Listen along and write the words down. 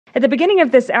At the beginning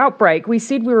of this outbreak, we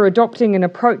said we were adopting an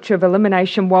approach of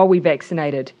elimination while we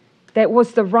vaccinated. That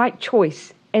was the right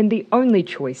choice and the only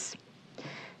choice.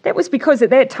 That was because at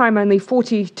that time only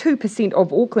 42% of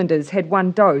Aucklanders had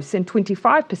one dose and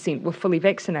 25% were fully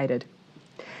vaccinated.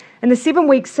 In the 7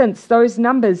 weeks since, those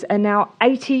numbers are now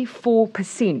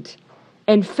 84%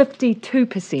 and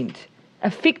 52%,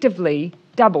 effectively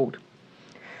doubled.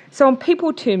 So in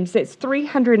people terms, that's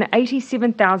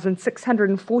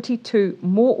 387,642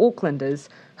 more Aucklanders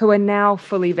who are now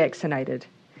fully vaccinated.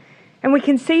 And we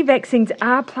can see vaccines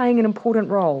are playing an important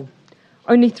role.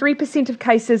 Only 3% of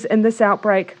cases in this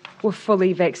outbreak were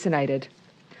fully vaccinated.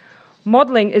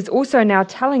 Modelling is also now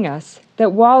telling us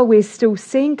that while we're still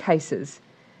seeing cases,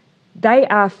 they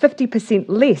are 50%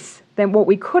 less than what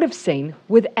we could have seen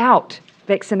without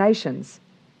vaccinations.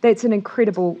 That's an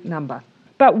incredible number.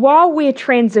 But while we're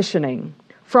transitioning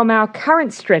from our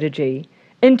current strategy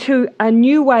into a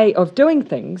new way of doing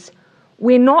things,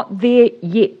 we're not there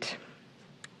yet.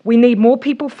 We need more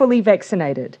people fully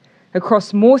vaccinated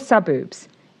across more suburbs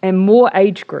and more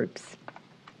age groups.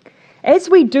 As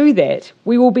we do that,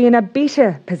 we will be in a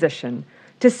better position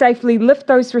to safely lift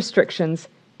those restrictions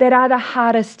that are the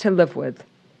hardest to live with.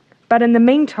 But in the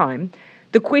meantime,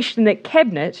 the question that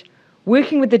Cabinet,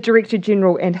 working with the Director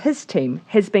General and his team,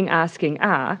 has been asking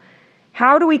are,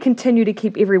 how do we continue to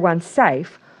keep everyone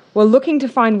safe while looking to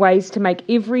find ways to make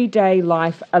everyday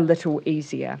life a little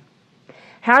easier?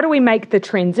 How do we make the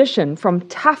transition from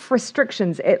tough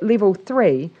restrictions at level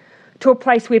 3 to a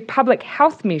place where public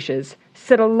health measures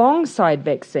sit alongside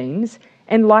vaccines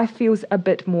and life feels a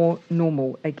bit more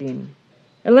normal again?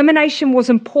 Elimination was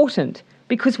important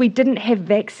because we didn't have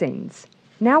vaccines.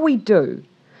 Now we do.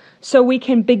 So we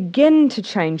can begin to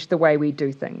change the way we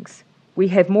do things. We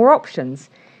have more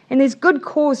options, and there's good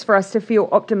cause for us to feel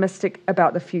optimistic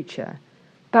about the future.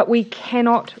 But we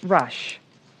cannot rush.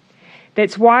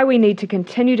 That's why we need to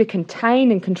continue to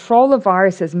contain and control the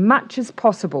virus as much as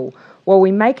possible while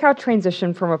we make our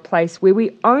transition from a place where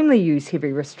we only use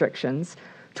heavy restrictions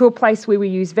to a place where we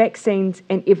use vaccines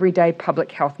and everyday public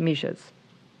health measures.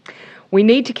 We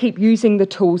need to keep using the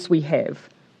tools we have.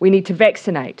 We need to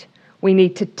vaccinate. We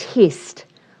need to test,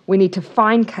 we need to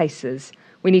find cases,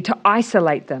 we need to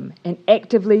isolate them and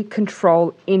actively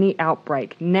control any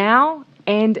outbreak now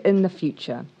and in the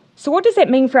future. So what does that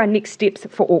mean for our next steps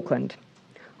for Auckland?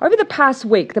 Over the past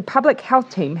week, the public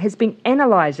health team has been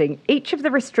analysing each of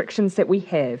the restrictions that we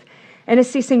have and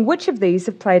assessing which of these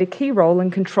have played a key role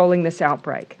in controlling this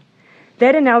outbreak.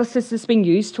 That analysis has been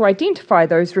used to identify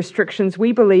those restrictions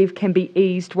we believe can be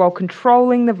eased while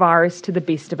controlling the virus to the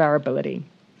best of our ability.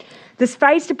 This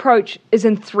phased approach is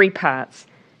in 3 parts.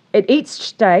 At each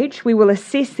stage, we will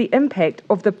assess the impact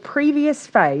of the previous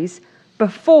phase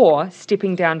before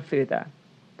stepping down further.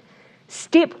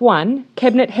 Step 1,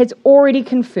 Cabinet has already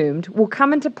confirmed, will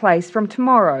come into place from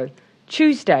tomorrow,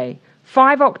 Tuesday,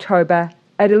 5 October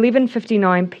at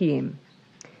 11:59pm.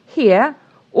 Here,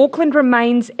 Auckland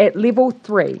remains at level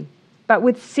 3, but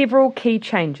with several key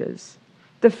changes.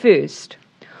 The first,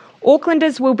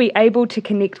 Aucklanders will be able to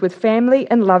connect with family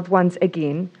and loved ones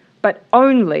again, but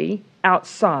only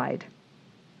outside.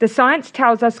 The science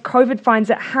tells us COVID finds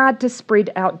it hard to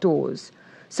spread outdoors.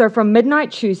 So from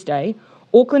midnight Tuesday,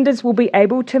 Aucklanders will be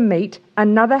able to meet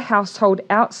another household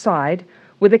outside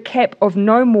with a cap of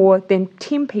no more than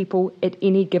 10 people at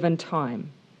any given time.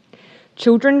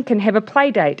 Children can have a play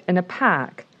date in a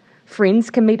park. Friends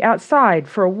can meet outside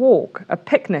for a walk, a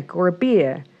picnic or a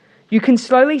beer. You can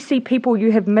slowly see people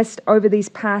you have missed over these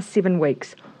past 7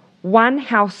 weeks, one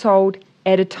household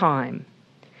at a time.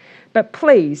 But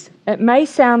please, it may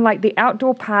sound like the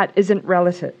outdoor part isn't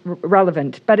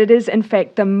relevant, but it is in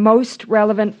fact the most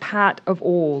relevant part of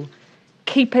all.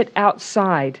 Keep it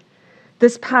outside.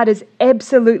 This part is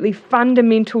absolutely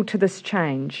fundamental to this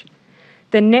change.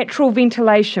 The natural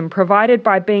ventilation provided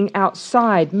by being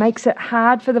outside makes it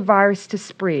hard for the virus to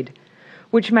spread,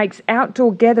 which makes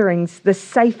outdoor gatherings the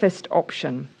safest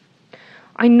option.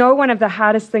 I know one of the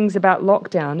hardest things about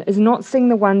lockdown is not seeing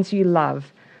the ones you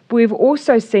love, but we've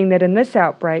also seen that in this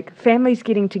outbreak, families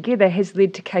getting together has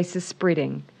led to cases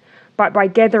spreading. But by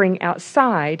gathering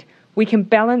outside, we can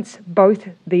balance both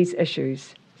these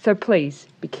issues. So please,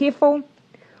 be careful,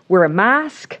 wear a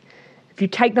mask. If you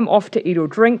take them off to eat or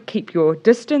drink, keep your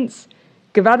distance,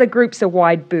 give other groups a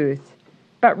wide berth,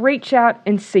 but reach out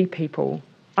and see people.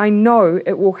 I know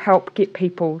it will help get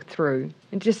people through.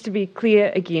 And just to be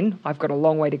clear again, I've got a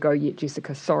long way to go yet,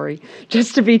 Jessica, sorry.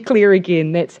 Just to be clear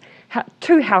again, that's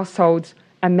 2 households,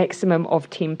 a maximum of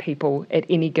 10 people at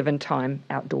any given time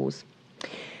outdoors.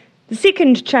 The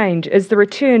second change is the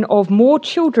return of more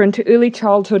children to early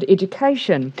childhood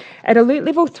education. At Alert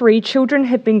Level 3, children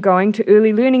have been going to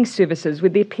early learning services where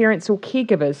their parents or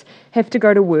caregivers have to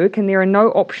go to work and there are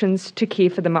no options to care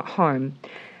for them at home.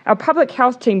 Our public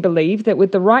health team believe that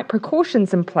with the right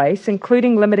precautions in place,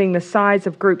 including limiting the size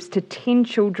of groups to 10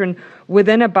 children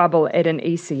within a bubble at an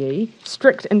ECE,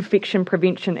 strict infection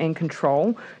prevention and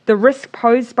control, the risk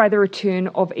posed by the return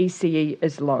of ECE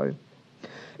is low.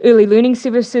 Early learning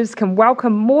services can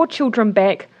welcome more children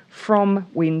back from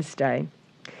Wednesday.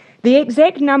 The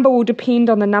exact number will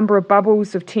depend on the number of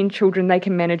bubbles of 10 children they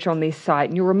can manage on their site.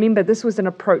 And you'll remember this was an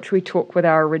approach we took with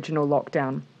our original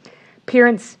lockdown.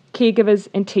 Parents, caregivers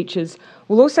and teachers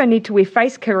will also need to wear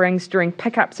face coverings during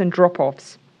pickups and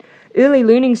drop-offs. Early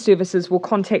learning services will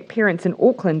contact parents in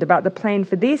Auckland about the plan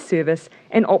for their service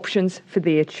and options for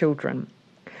their children.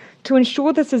 To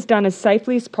ensure this is done as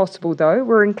safely as possible, though,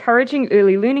 we're encouraging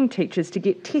early learning teachers to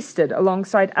get tested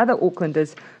alongside other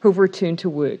Aucklanders who've returned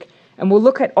to work. And we'll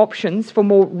look at options for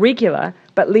more regular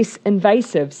but less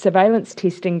invasive surveillance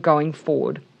testing going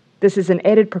forward. This is an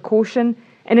added precaution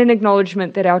and an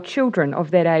acknowledgement that our children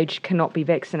of that age cannot be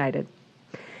vaccinated.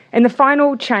 And the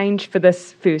final change for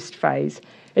this first phase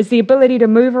is the ability to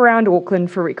move around Auckland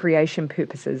for recreation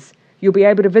purposes. You'll be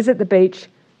able to visit the beach,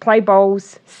 play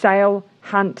bowls, sail,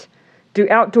 hunt, do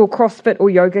outdoor CrossFit or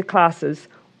yoga classes.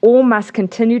 All must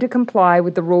continue to comply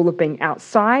with the rule of being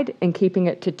outside and keeping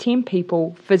it to 10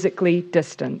 people physically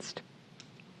distanced.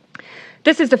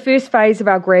 This is the first phase of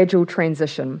our gradual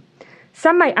transition.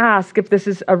 Some may ask if this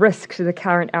is a risk to the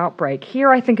current outbreak.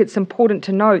 Here I think it's important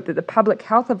to note that the public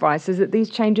health advice is that these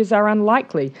changes are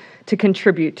unlikely to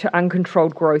contribute to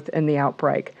uncontrolled growth in the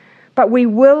outbreak. But we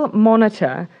will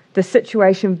monitor the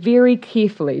situation very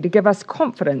carefully to give us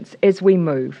confidence as we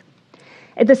move.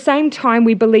 At the same time,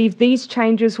 we believe these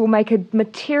changes will make a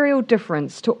material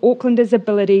difference to Aucklanders'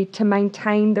 ability to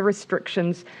maintain the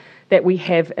restrictions that we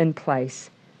have in place.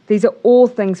 These are all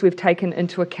things we've taken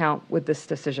into account with this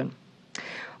decision.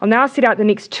 I'll now set out the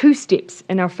next 2 steps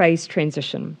in our phased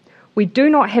transition. We do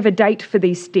not have a date for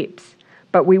these steps,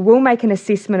 but we will make an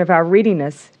assessment of our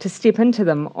readiness to step into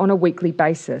them on a weekly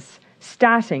basis,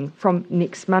 starting from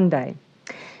next Monday.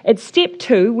 At step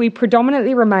 2, we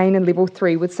predominantly remain in level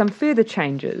 3 with some further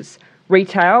changes.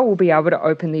 Retail will be able to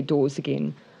open their doors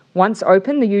again. Once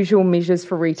open, the usual measures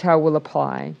for retail will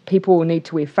apply. People will need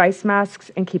to wear face masks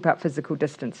and keep up physical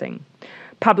distancing.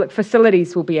 Public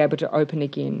facilities will be able to open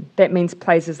again. That means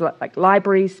places like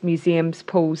libraries, museums,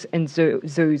 pools and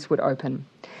zoos would open.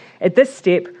 At this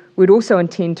step, we'd also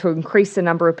intend to increase the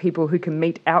number of people who can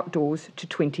meet outdoors to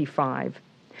 25.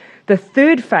 The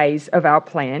third phase of our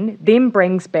plan then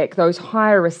brings back those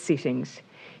higher risk settings.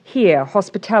 Here,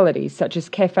 hospitality, such as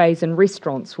cafes and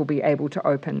restaurants, will be able to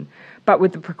open, but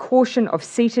with the precaution of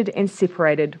seated and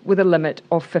separated with a limit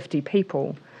of 50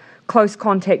 people. Close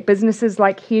contact businesses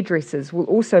like hairdressers will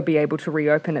also be able to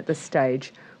reopen at this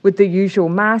stage, with the usual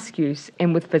mask use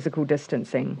and with physical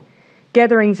distancing.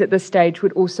 Gatherings at this stage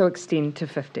would also extend to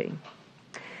 50.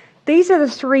 These are the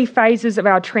 3 phases of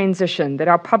our transition that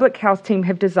our public health team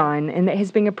have designed and that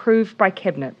has been approved by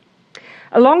Cabinet.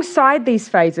 Alongside these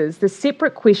phases, the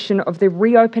separate question of the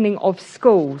reopening of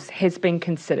schools has been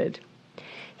considered.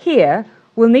 Here,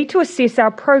 we'll need to assess our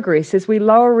progress as we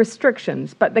lower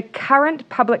restrictions, but the current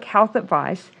public health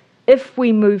advice, if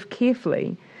we move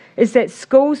carefully, is that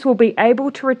schools will be able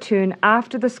to return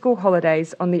after the school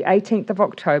holidays on the 18th of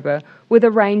October with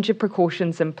a range of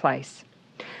precautions in place.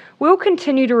 We'll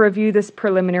continue to review this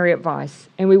preliminary advice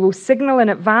and we will signal in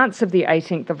advance of the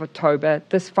 18th of October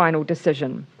this final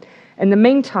decision. In the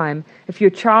meantime, if your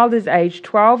child is aged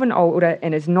 12 and older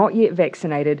and is not yet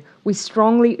vaccinated, we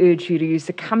strongly urge you to use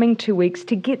the coming 2 weeks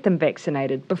to get them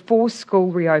vaccinated before school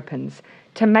reopens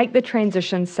to make the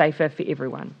transition safer for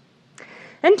everyone.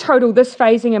 In total, this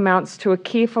phasing amounts to a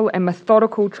careful and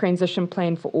methodical transition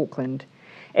plan for Auckland.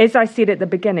 As I said at the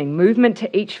beginning, movement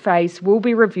to each phase will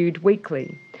be reviewed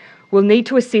weekly. We'll need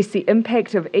to assess the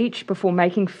impact of each before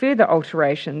making further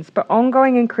alterations, but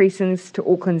ongoing increases to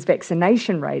Auckland's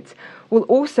vaccination rates will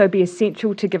also be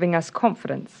essential to giving us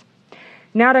confidence.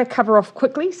 Now to cover off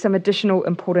quickly some additional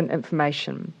important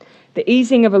information. The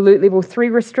easing of Alert Level 3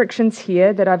 restrictions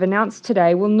here that I've announced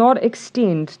today will not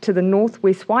extend to the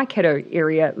northwest Waikato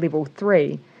area Level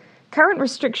 3. Current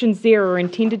restrictions there are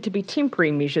intended to be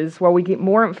temporary measures while we get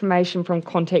more information from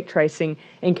contact tracing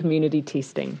and community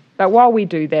testing. But while we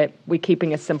do that, we're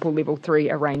keeping a simple Level 3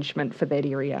 arrangement for that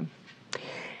area.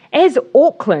 As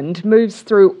Auckland moves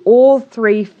through all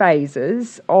 3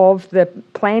 phases of the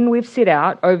plan we've set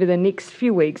out over the next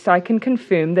few weeks, I can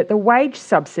confirm that the wage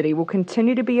subsidy will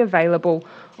continue to be available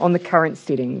on the current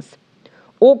settings.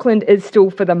 Auckland is still,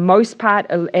 for the most part,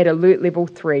 at alert level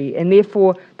 3, and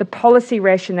therefore the policy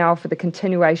rationale for the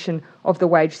continuation of the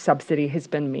wage subsidy has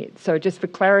been met. So just for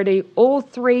clarity, all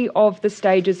 3 of the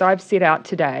stages I've set out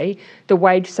today, the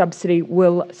wage subsidy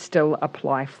will still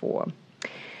apply for.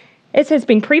 As has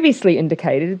been previously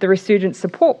indicated, the resurgence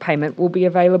support payment will be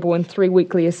available in 3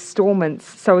 weekly instalments,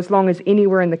 so as long as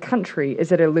anywhere in the country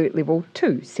is at alert level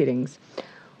 2 settings.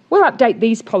 We'll update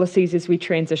these policies as we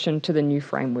transition to the new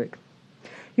framework.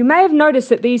 You may have noticed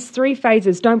that these 3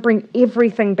 phases don't bring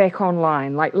everything back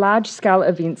online, like large-scale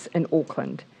events in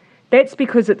Auckland. That's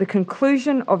because at the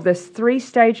conclusion of this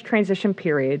 3-stage transition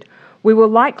period, we will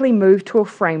likely move to a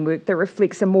framework that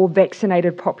reflects a more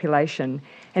vaccinated population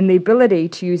and the ability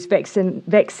to use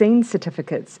vaccine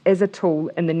certificates as a tool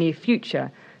in the near future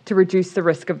to reduce the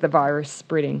risk of the virus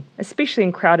spreading, especially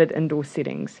in crowded indoor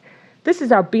settings. This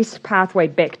is our best pathway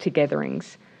back to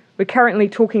gatherings. We're currently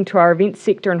talking to our event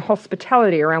sector and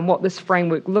hospitality around what this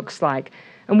framework looks like,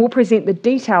 and we'll present the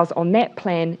details on that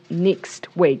plan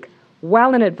next week,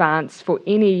 well in advance for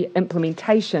any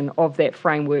implementation of that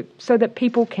framework so that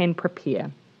people can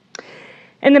prepare.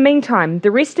 In the meantime,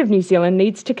 the rest of New Zealand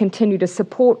needs to continue to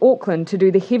support Auckland to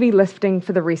do the heavy lifting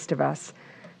for the rest of us.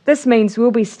 This means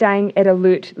we'll be staying at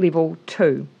alert level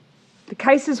 2. The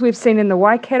cases we've seen in the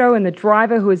Waikato and the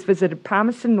driver who has visited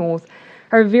Palmerston North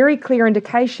are a very clear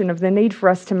indication of the need for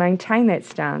us to maintain that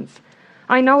stance.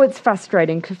 I know it's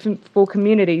frustrating for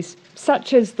communities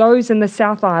such as those in the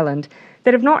South Island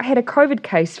that have not had a COVID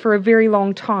case for a very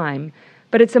long time,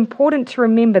 but it's important to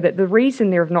remember that the reason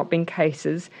there have not been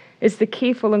cases is the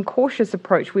careful and cautious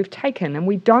approach we've taken, and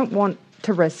we don't want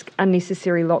to risk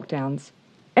unnecessary lockdowns.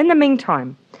 In the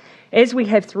meantime, as we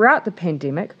have throughout the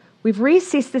pandemic, we've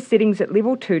reassessed the settings at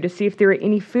level 2 to see if there are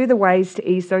any further ways to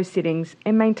ease those settings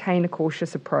and maintain a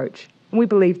cautious approach, and we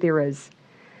believe there is.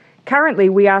 Currently,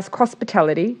 we ask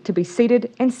hospitality to be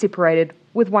seated and separated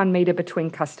with 1 metre between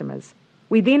customers.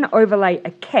 We then overlay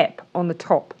a cap on the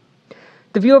top.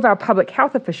 The view of our public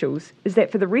health officials is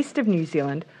that for the rest of New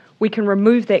Zealand, we can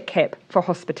remove that cap for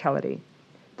hospitality.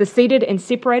 The seated and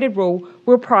separated rule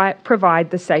will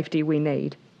provide the safety we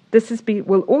need. This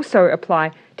will also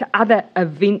apply to other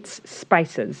events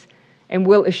spaces, and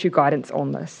we'll issue guidance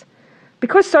on this.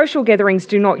 Because social gatherings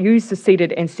do not use the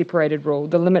seated and separated rule,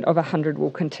 the limit of 100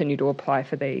 will continue to apply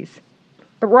for these.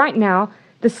 But right now,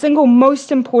 the single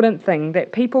most important thing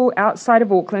that people outside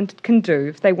of Auckland can do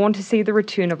if they want to see the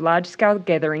return of large-scale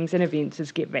gatherings and events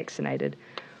is get vaccinated.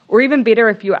 Or even better,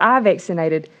 if you are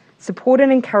vaccinated, support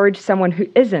and encourage someone who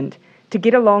isn't to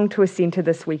get along to a centre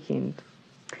this weekend.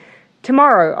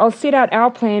 Tomorrow, I'll set out our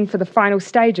plan for the final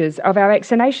stages of our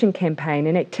vaccination campaign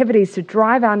and activities to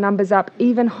drive our numbers up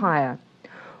even higher.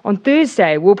 On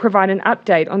Thursday, we'll provide an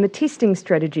update on the testing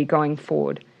strategy going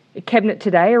forward. At Cabinet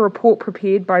today, a report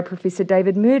prepared by Professor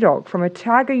David Murdoch from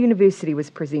Otago University was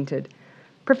presented.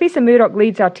 Professor Murdoch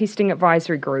leads our testing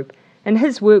advisory group, and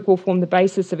his work will form the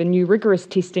basis of a new rigorous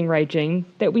testing regime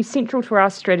that will be central to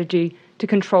our strategy to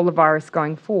control the virus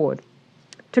going forward.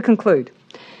 To conclude,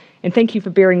 and thank you for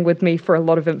bearing with me for a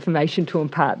lot of information to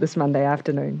impart this Monday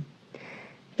afternoon.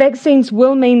 Vaccines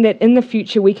will mean that in the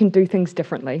future we can do things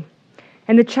differently,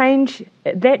 and that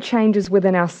change is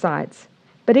within our sights.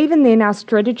 But even then, our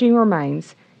strategy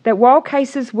remains that while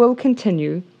cases will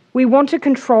continue, we want to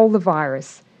control the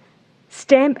virus,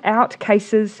 stamp out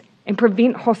cases and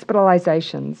prevent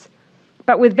hospitalisations.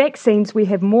 But with vaccines, we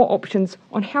have more options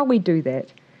on how we do that.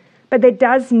 But that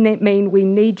does mean we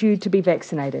need you to be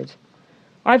vaccinated.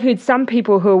 I've heard some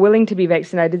people who are willing to be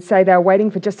vaccinated say they're waiting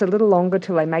for just a little longer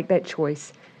till they make that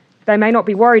choice. They may not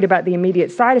be worried about the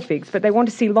immediate side effects, but they want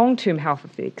to see long-term health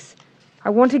effects. I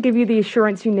want to give you the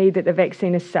assurance you need that the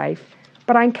vaccine is safe,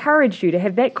 but I encourage you to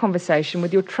have that conversation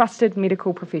with your trusted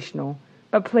medical professional.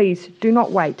 But please, do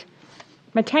not wait.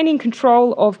 Maintaining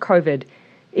control of COVID,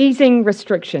 easing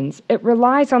restrictions, it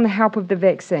relies on the help of the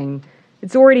vaccine.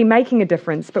 It's already making a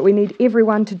difference, but we need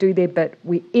everyone to do their bit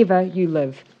wherever you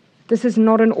live. This is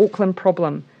not an Auckland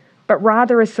problem, but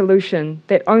rather a solution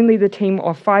that only the team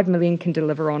of 5 million can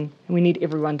deliver on, and we need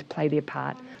everyone to play their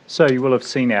part. So you will have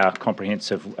seen our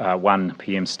comprehensive 1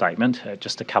 p.m. statement.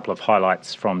 Just a couple of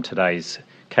highlights from today's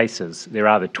cases. There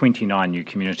are the 29 new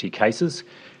community cases,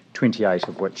 28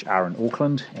 of which are in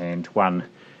Auckland, and 1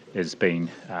 is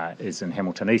in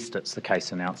Hamilton East. It's the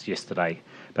case announced yesterday,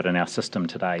 but in our system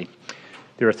today.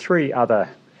 There are 3 other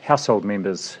household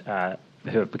members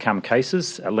who have become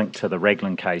cases, linked to the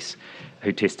Raglan case,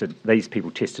 these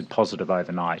people tested positive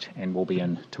overnight and will be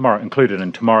included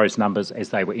in tomorrow's numbers as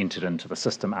they were entered into the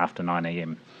system after 9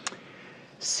 a.m.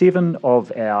 7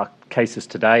 of our cases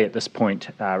today at this point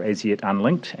are as yet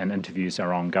unlinked and interviews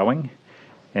are ongoing.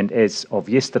 And as of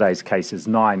yesterday's cases,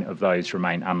 9 of those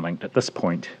remain unlinked at this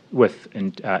point, with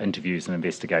interviews and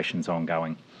investigations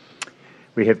ongoing.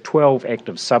 We have 12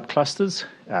 active subclusters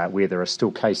where there are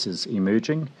still cases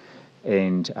emerging,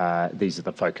 and these are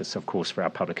the focus, of course, for our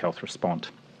public health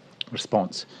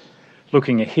response.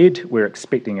 Looking ahead, we're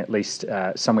expecting at least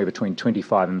somewhere between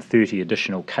 25 and 30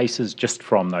 additional cases just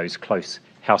from those close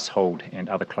household and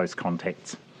other close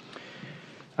contacts.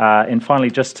 And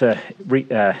finally, just to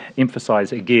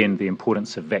emphasise again the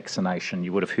importance of vaccination.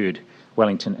 You would have heard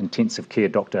Wellington Intensive Care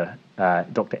Dr.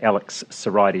 Alex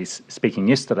Sorides speaking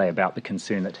yesterday about the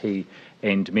concern that he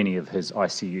and many of his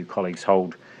ICU colleagues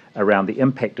hold around the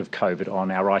impact of COVID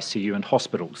on our ICU and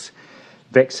hospitals.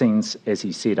 Vaccines, as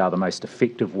he said, are the most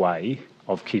effective way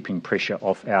of keeping pressure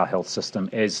off our health system,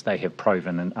 as they have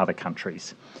proven in other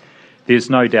countries. There's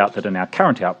no doubt that in our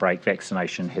current outbreak,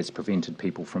 vaccination has prevented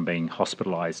people from being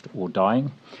hospitalised or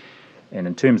dying. And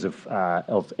in terms of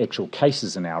actual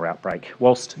cases in our outbreak,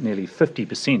 whilst nearly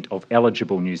 50% of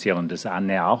eligible New Zealanders are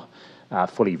now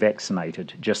fully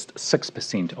vaccinated, just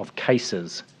 6% of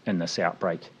cases in this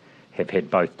outbreak have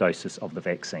had both doses of the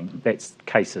vaccine. That's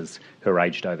cases who are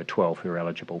aged over 12 who are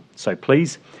eligible. So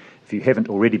please, if you haven't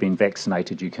already been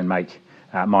vaccinated, you can make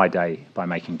my day by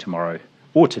making tomorrow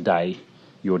or today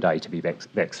your day to be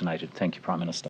vaccinated. Thank you, Prime Minister.